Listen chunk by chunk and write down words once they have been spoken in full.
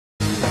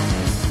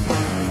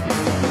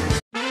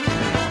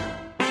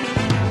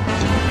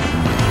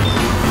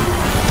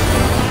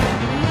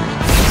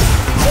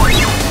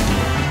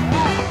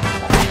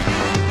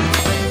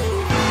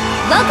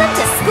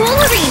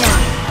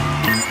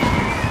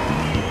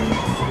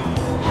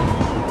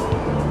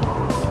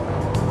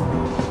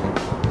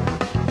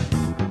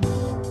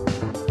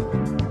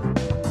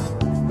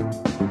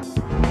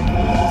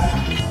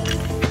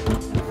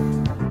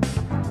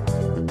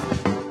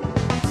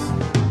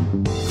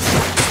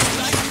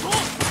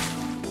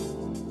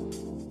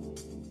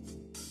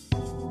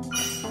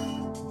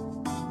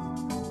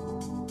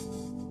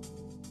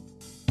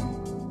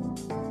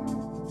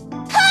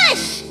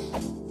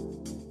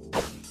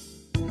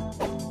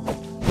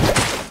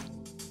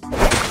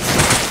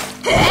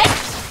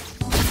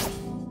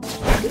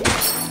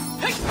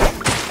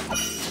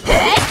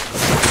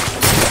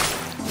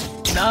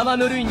生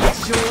ぬるい日常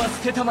は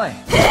捨てたまえ。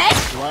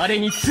我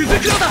に続く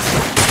のだ。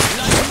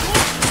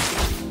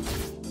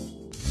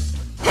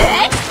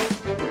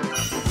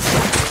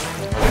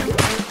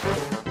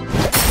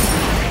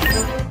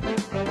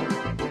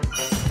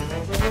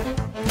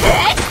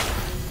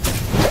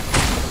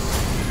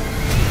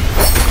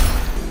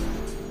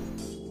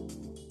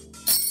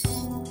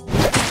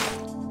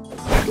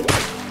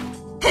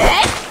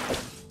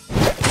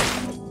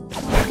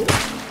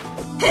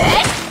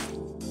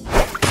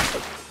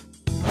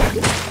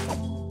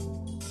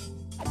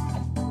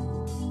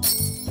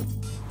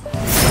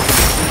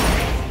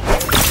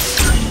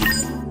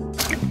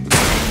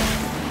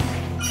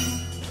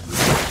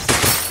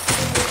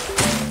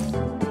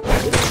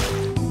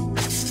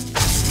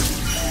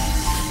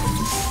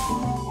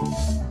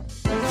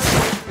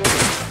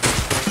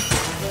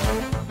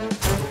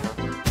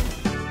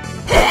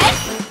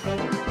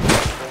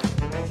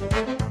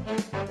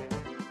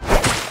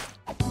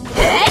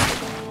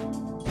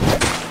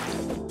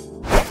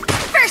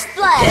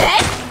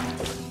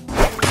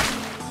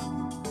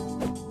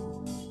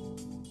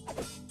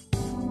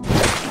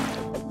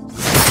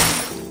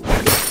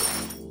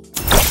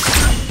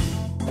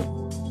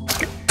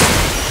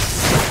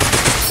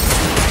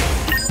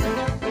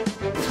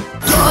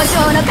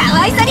の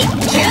可愛さにキ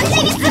ュン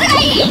死にするが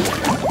いい。 You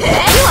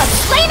have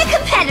slain a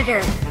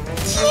competitor.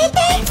 消え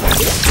て。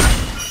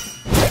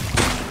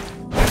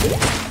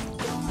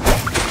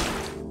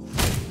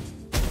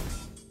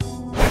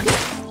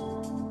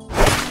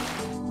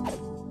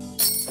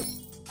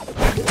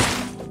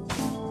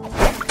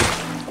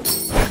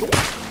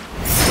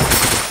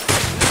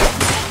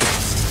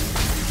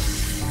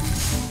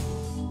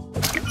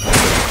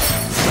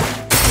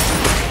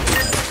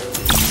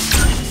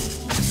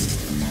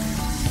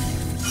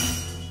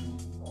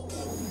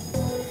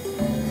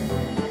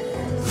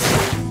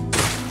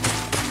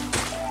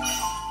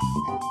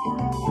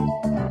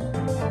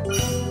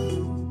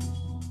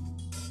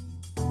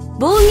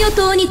防御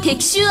塔に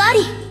敵襲あ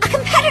り。 A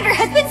competitor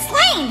has been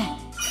slain.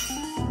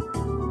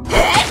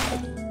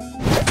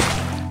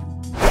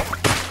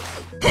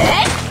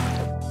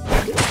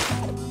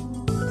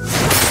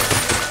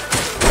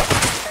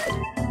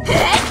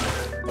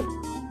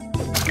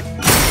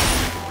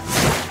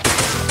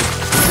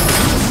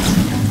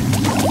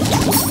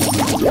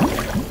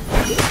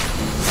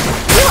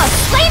 You have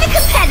slain a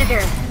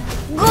competitor.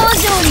 五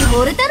条に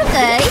惚れたの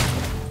かい。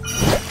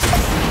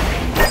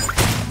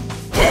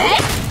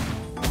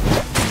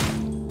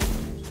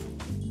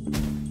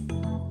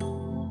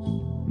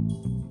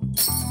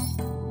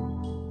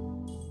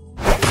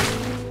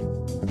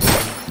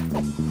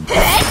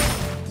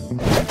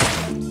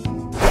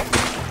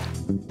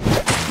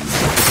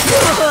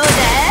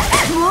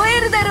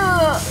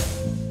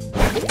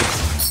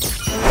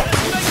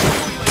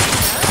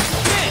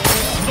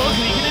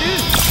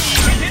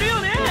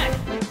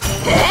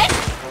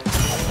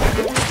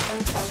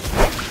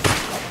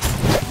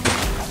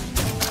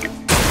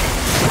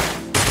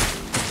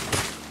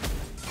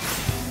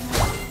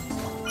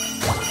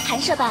弹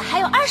射板还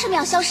有20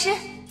秒消失。A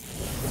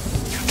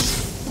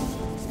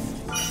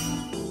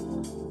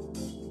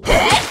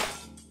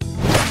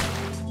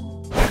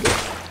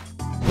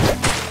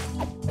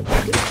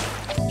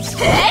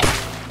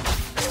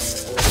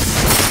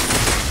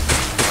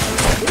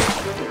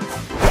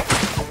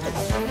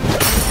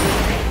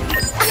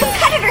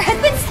competitor has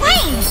been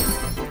slain.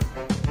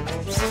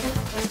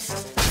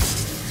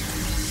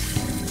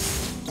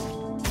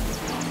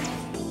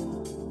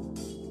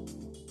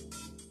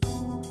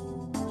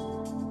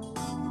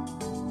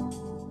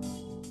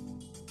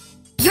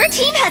 ，Your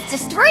team has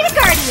destroyed a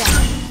guardian.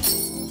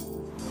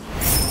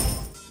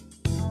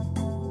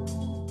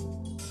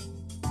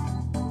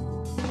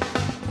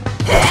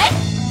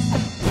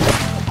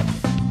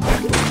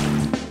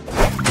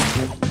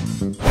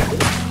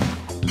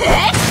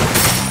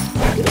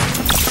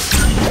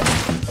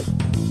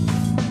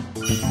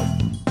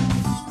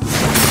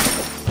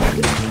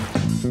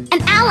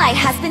 ，An ally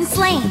has been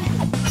slain.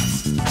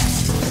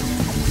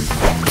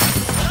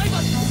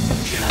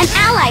 An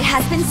ally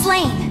has been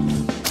slain.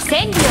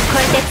 千里を超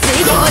えてつ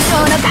いで。五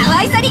条の可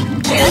愛さに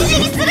キュン死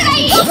にするが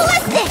いい。お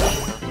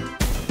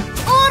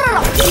ら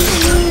ら、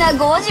みんな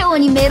五条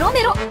にメロ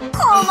メロ。困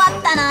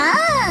ったな。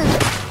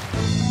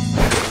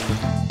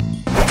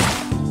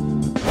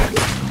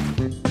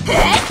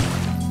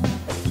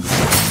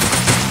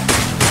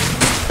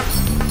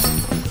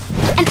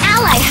An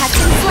ally has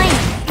been slain.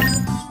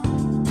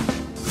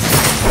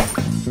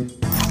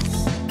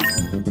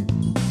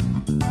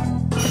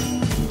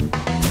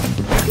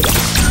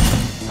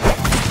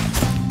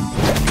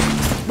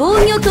 防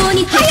御塔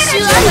に敵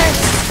襲あり。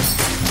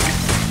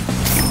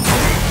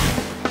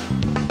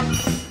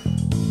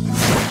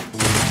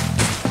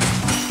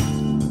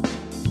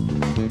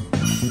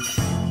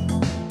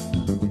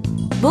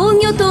防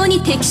御塔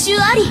に敵襲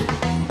あり。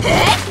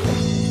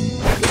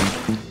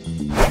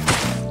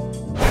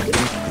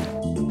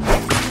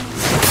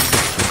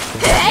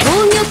防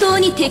御塔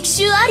に敵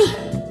襲あり。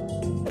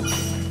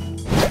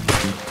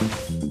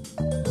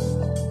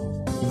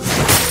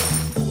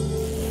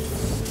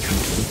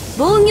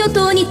防御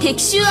塔に敵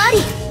襲あり。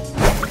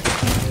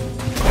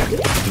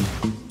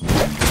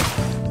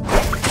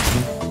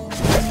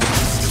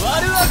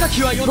割る赤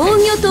きはよ防御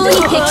塔に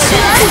敵襲あ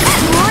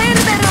燃え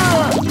るだろ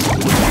う。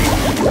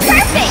パー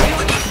フェ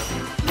ク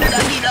裏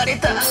切られ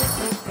た。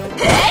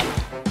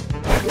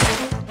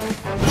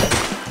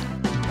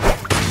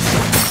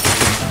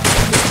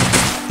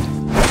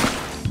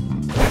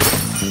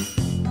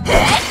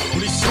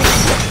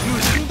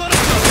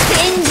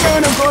天井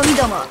のゴミ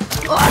ども、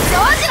お掃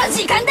除の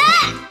時間だ。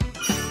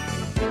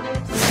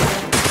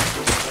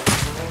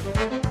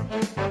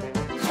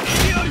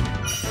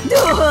どう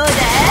だ、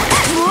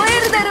燃え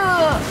るだろ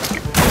う。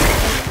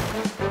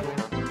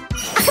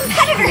A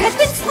competitor has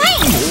been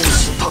slain.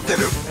 立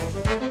てる。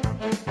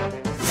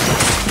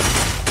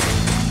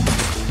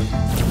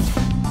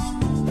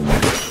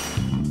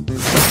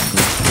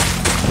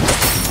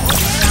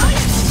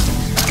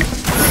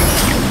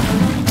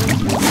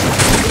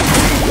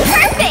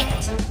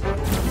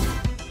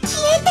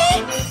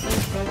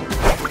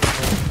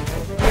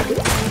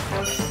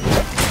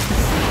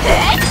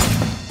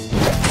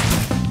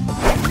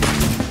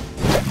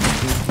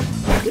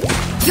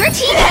Your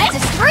team has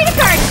destroyed a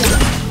Verge-in.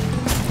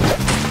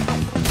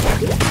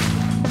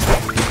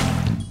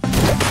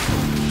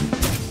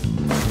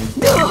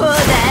 どうだ、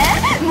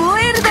燃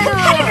えるだろう。A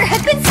competitor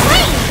has been slain.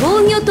 り。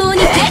防御塔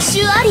に敵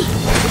襲あり。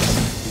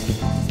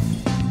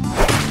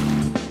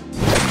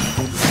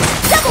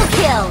Double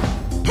kill.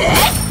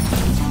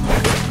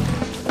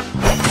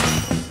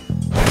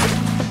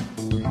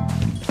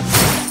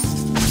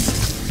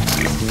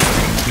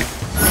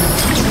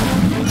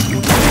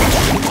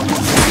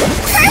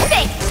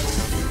 Perfect.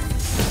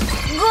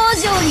 5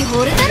条に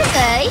惚れたのか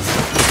い？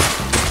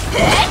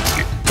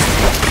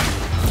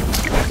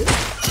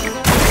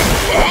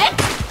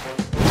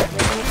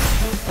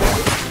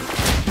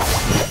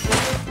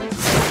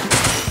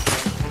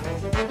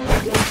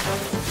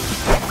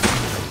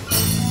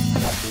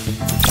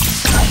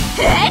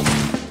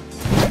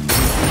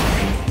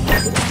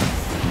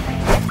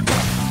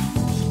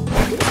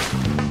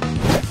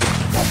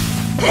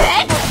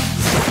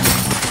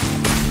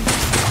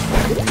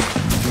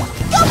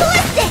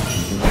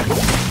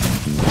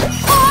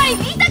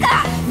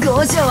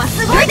五条は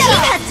すごいだろ。Your team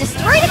has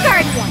destroyed a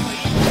Guardian.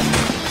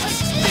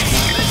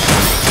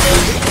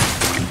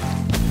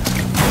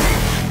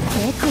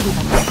 手首が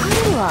疲れ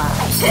るわ。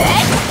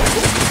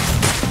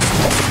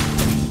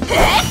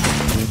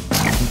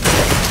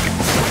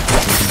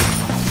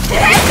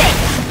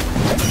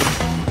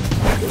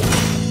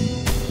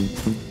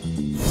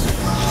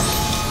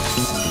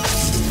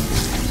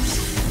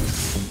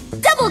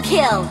Double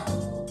kill.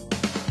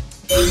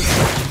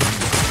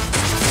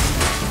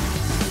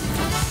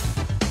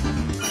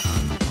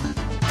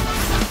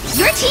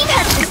 Your team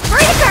has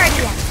destroyed a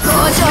Guardian. 五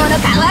条の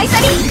可愛さ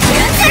にキュン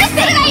するって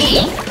がい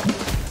い。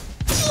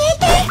消え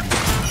て。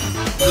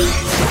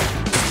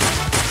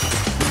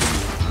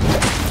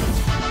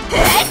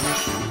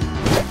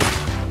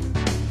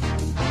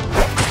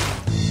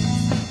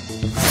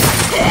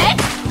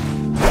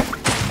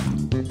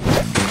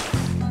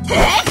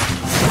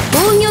防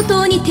御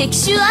塔に敵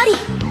襲あり。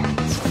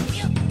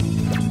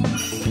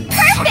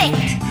Perfect.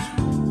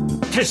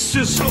 撤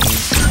収しろ。 A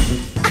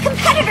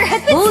competitor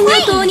has been 防御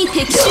slain. 塔に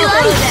敵襲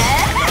あり。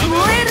燃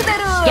えるだ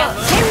ろう。逆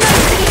転の一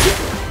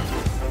撃。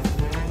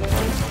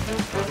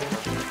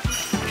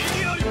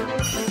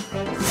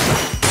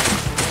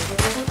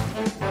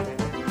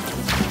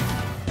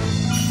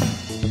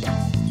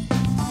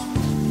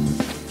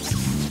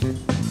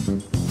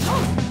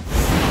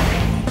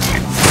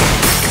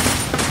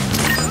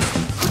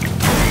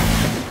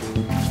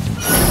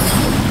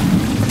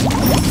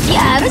や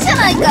るじゃ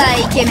ないか、イ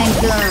ケメン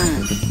く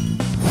ん。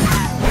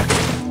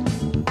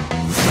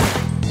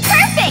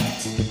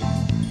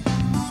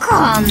こ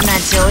んな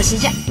調子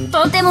じゃ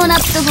とても納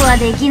得は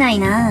できない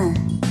な。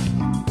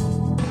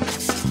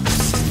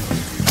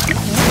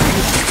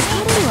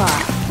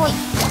ほい。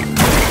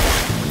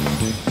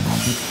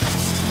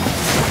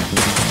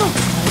とこ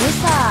れ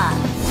さ。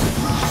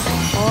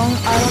オン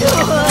アロど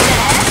うだ、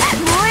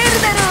燃える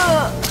だろ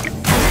う。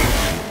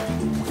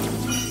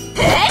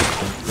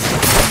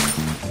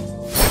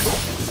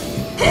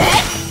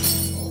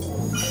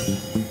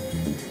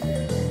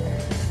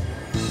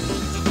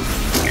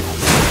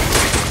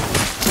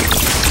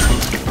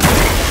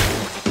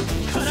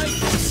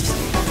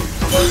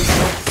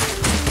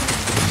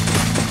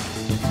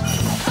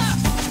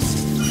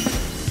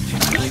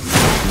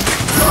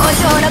五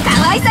条の可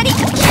愛さにキ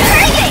ュンす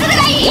る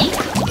がいい。五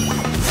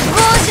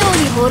条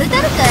に惚れた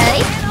のかい？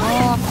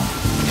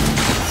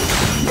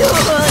どうだ、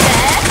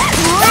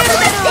燃える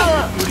だろ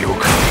う。無料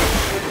か。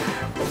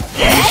い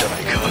いじゃな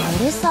いか。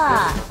これさ。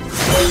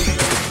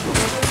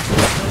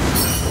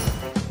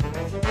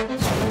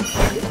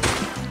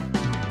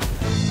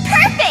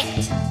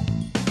Perfect.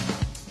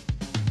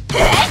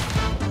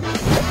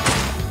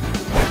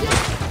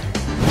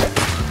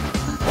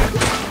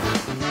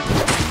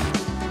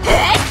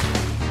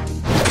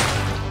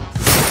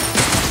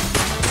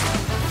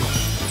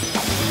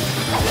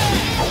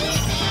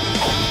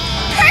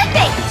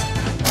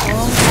 オン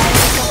アロ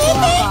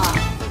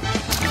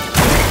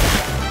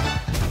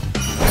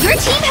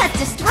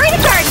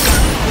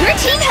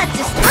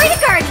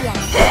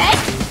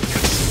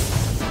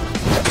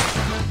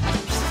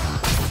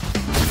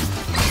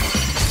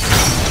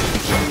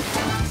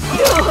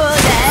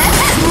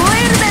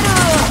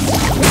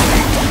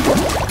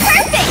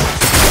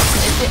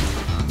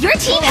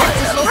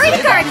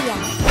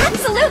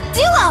デ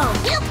ュオ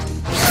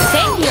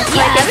千里を超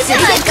やえてるじゃ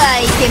ないか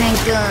イケメン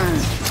くん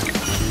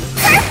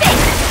パーフェク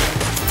ト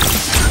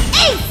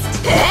エイ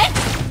ス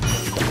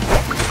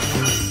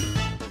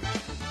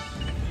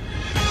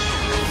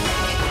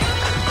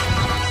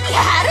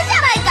やるじゃ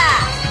ないか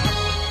っ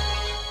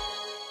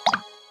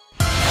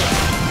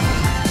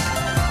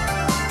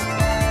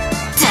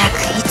た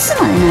くいつ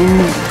まで悩んでん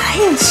だよ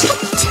早くしろっ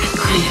て